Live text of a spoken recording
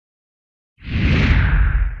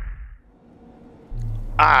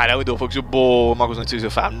Alright, now we do it, folks. Your boy Marco's going to use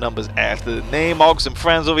your 5 numbers after the name. Marcus and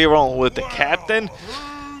friends over here on with the captain.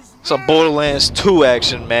 Some Borderlands 2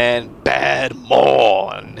 action, man. Bad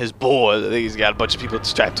Maw and his boy. I think he's got a bunch of people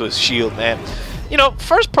strapped to his shield, man. You know,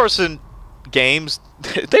 first-person games,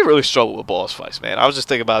 they really struggle with boss fights, man. I was just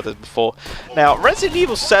thinking about this before. Now, Resident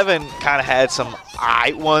Evil 7 kind of had some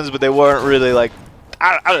alright ones, but they weren't really like,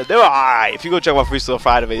 I don't know, they were alright. If you go check my Freestyle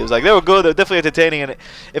Friday videos, like, they were good, they were definitely entertaining, and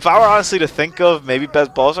if I were honestly to think of maybe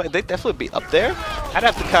best boss fight, they'd definitely be up there. I'd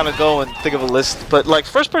have to kind of go and think of a list, but like,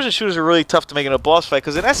 first-person shooters are really tough to make in a boss fight,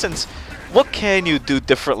 because in essence, what can you do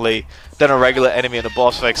differently than a regular enemy in a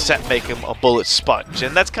boss fight except make him a bullet sponge?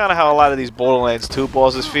 And that's kind of how a lot of these Borderlands 2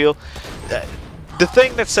 bosses feel. The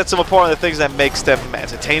thing that sets them apart and the things that makes them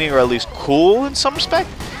entertaining or at least cool in some respect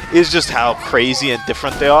is just how crazy and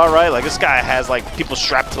different they are, right? Like, this guy has, like, people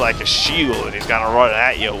strapped to, like, a shield and he's gonna run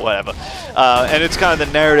at you or whatever. And it's kind of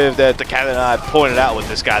the narrative that the captain and I pointed out with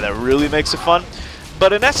this guy that really makes it fun.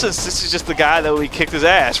 But in essence, this is just the guy that we kicked his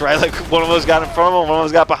ass, right? Like, one of us got in front of him, one of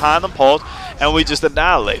us got behind him, paused, and we just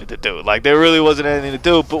annihilated the dude. Like, there really wasn't anything to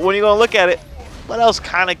do. But when you're gonna look at it, what else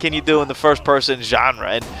kind of can you do in the first-person genre?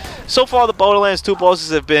 And so far, the Borderlands 2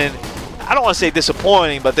 bosses have been, I don't want to say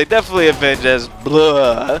disappointing, but they definitely have been just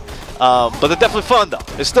blah. But they're definitely fun, though.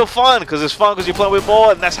 It's still fun, because it's fun because you're playing with your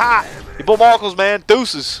boy, and that's hot. Your boy Marcos, man.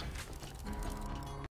 Deuces.